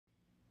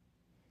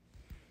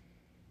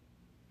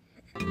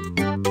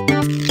Hi,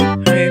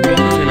 and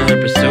welcome to another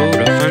episode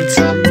of Fun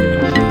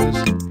Studios.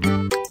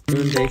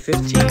 Doing day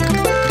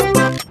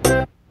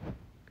 15.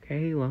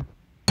 Okay, well,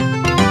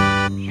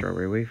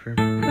 strawberry wafer.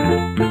 And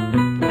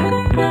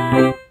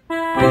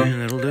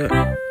that'll do it.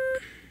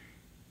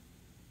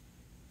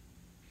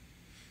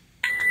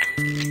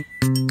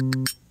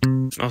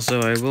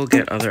 Also, I will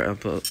get other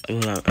episodes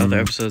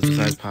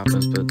besides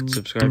Papa's, but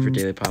subscribe for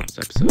daily Papa's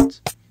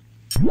episodes.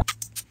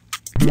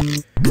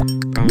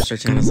 Promise our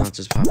channel's not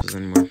just Papa's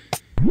anymore.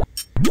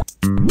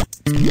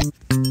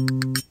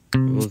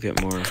 We'll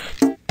get more.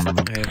 I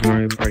have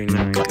Mario Party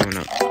 9 coming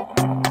up.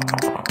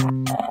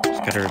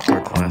 Just gotta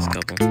record the last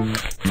couple.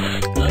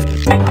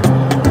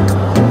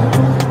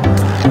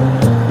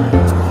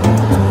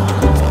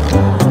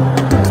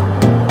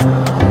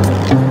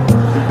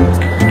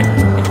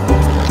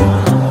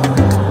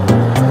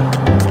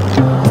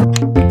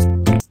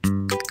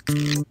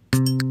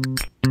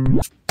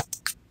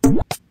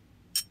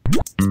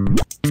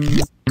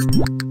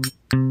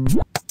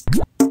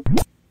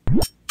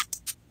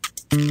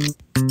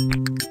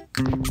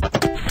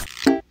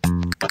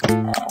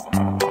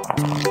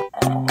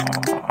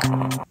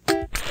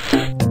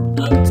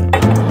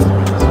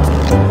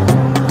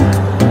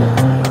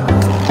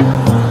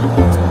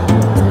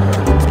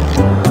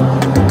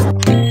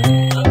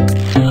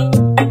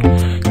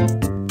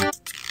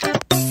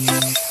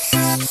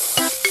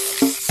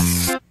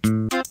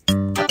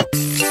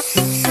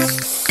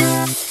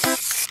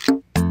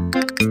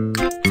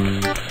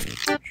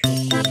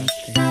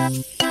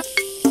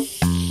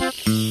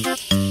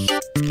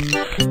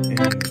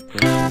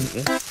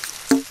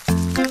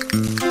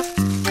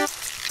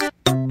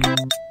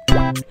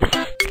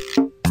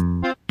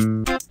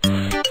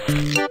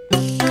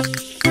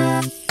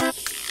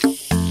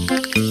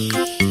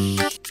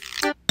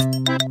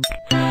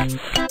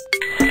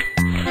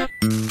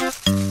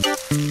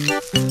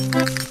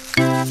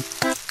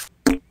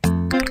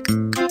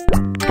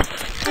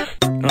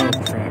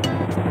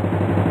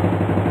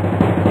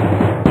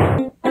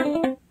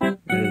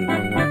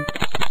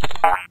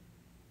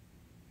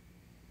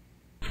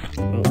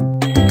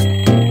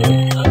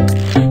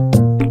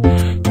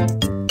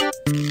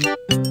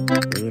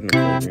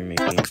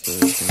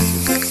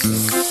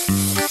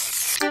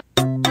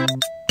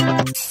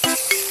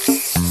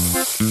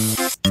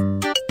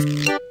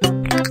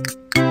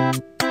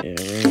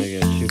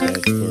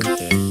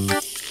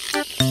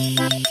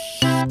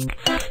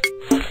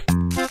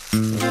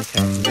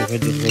 I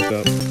just woke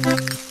up.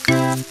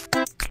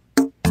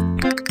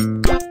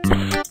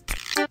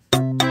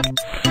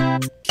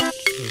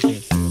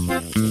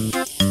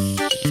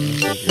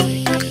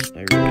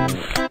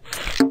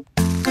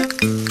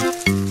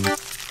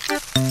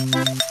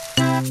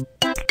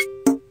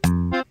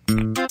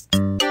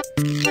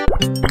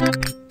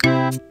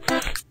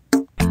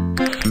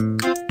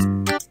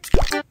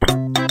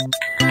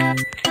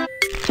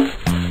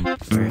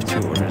 We have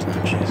 2 orders now,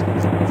 jeez.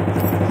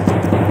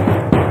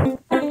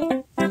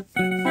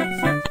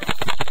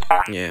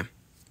 Yeah,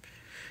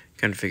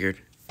 kind of figured.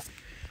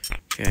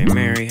 Okay,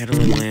 Mary had a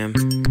little lamb.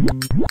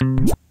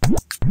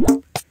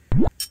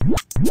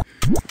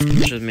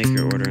 Just make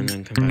your order and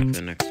then come back to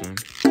the next one.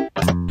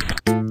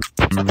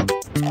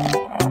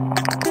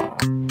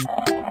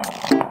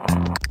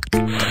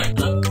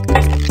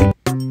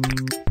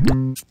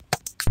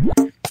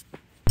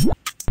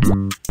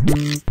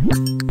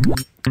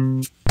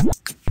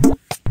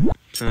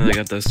 So now that I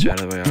got those 2 out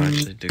of the way, I'll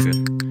actually do good.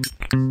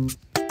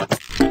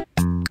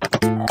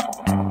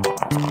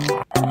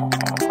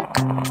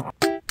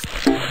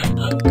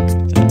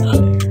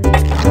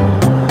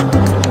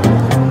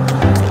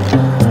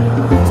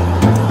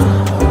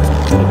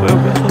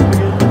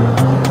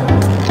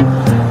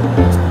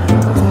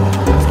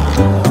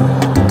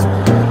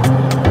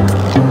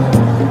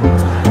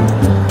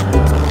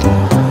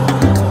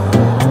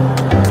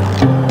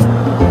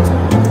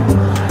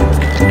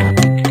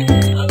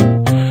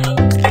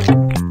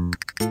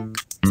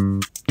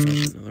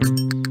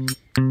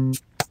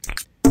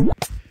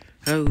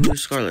 Oh,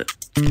 Scarlet.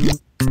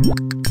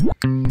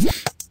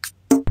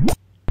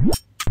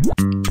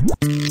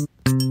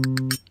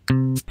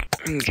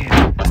 Okay.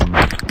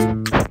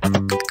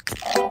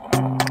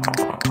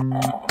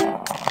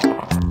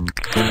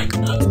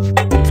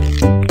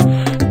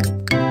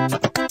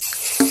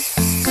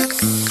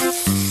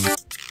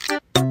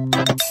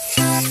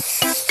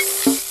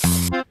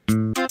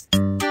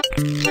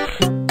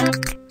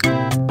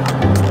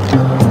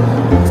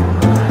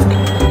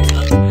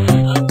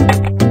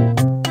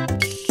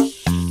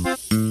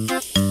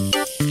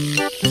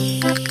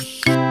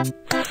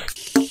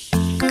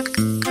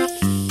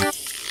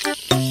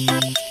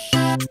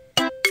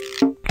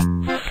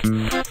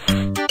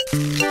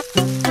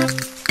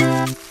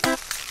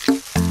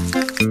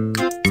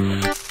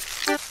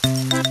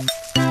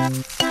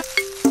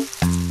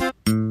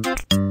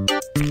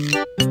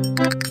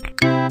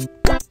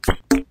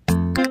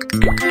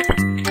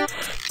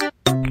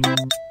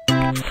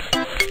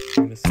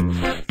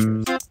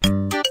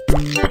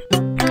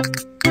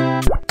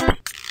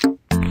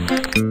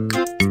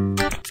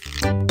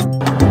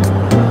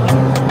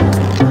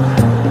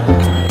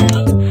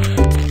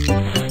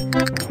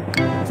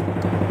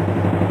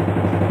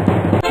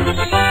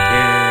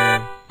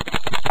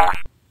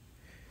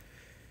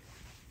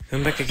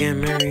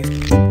 again, Mary.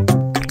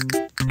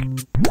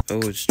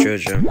 Oh, it's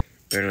JoJo.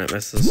 Better not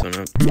mess this one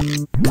up.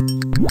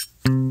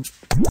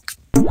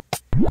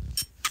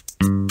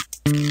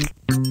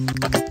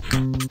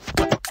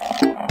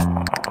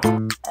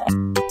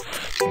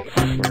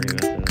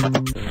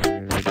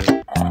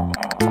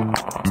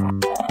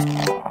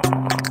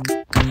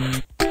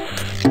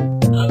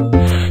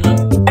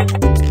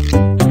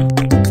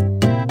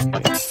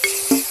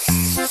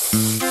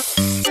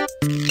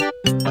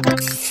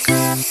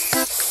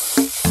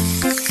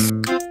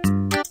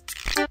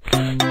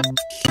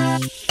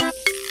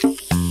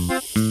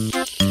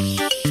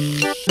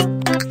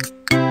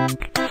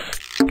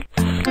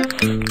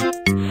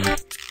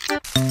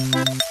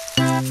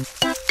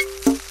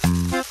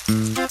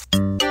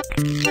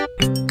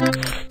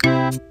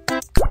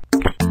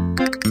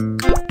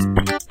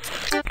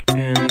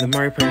 And the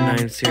Mario Party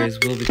 9 series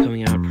will be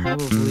coming out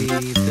probably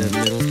the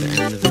middle to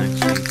end of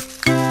next week.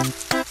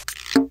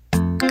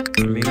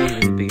 Or maybe even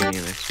the beginning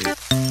of next week.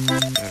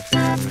 Gotta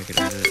figure out when I could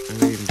edit it. I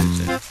might even do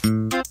today.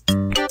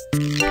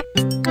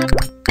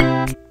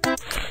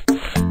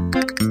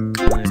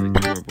 I have like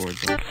 2 more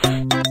boards left.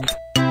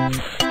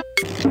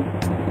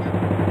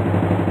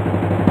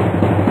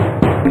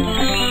 Ooh,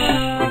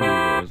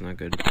 that was not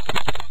good.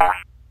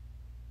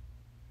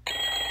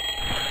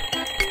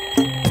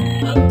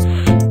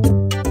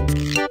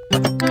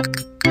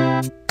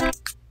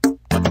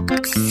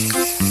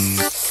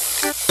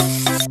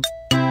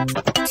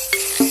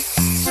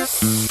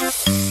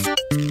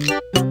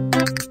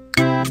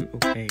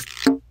 Okay.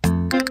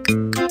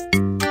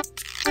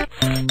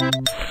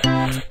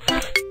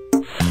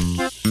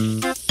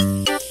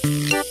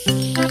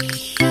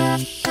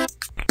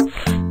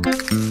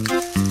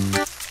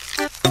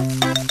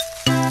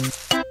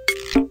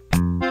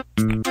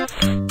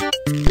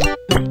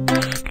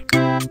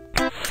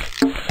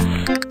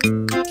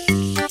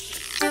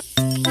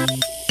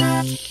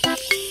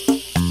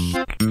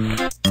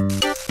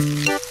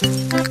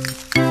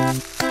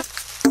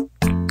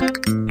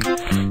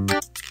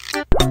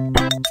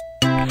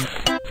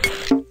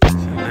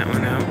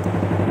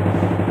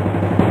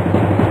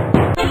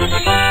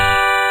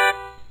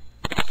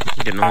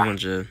 Getting a whole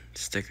bunch of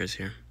stickers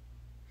here.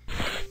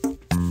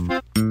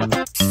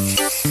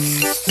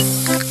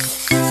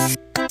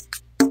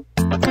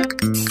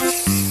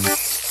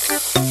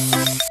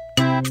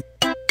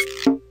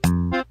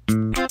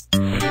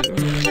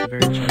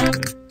 Very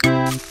chocolate.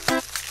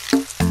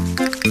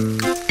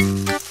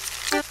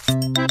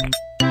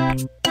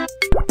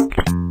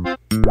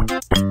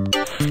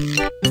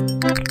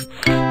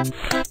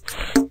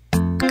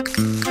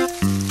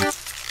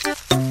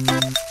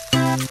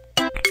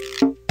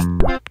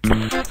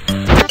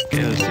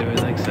 Okay, let's see if he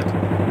likes it.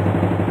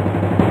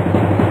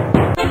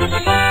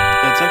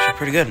 That's actually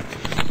pretty good.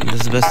 This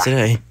is the best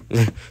today.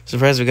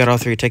 Surprised we got all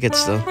 3 tickets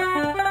still.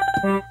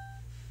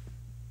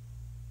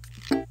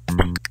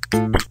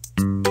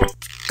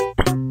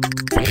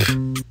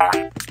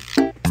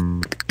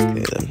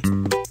 Okay then.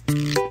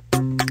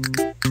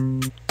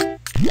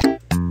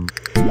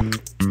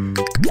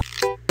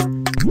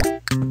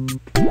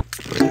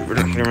 We're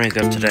not gonna rank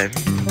up today.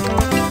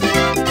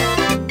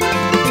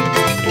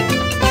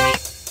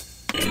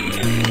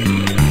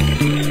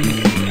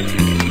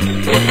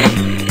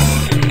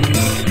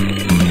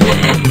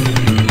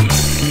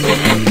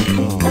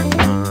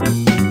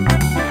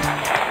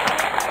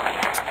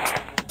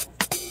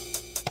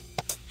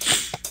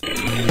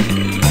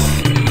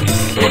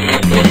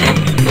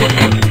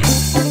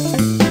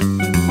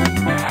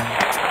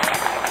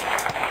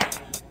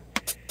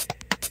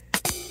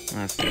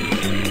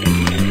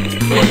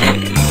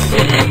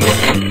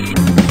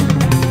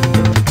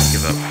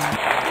 Give up.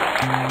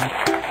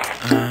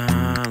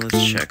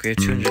 Let's check. We have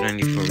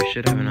 294. We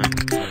should have enough.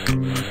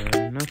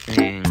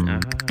 Nothing.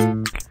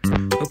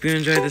 Hope you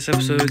enjoyed this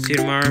episode. See you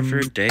tomorrow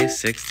for day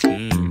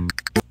 16.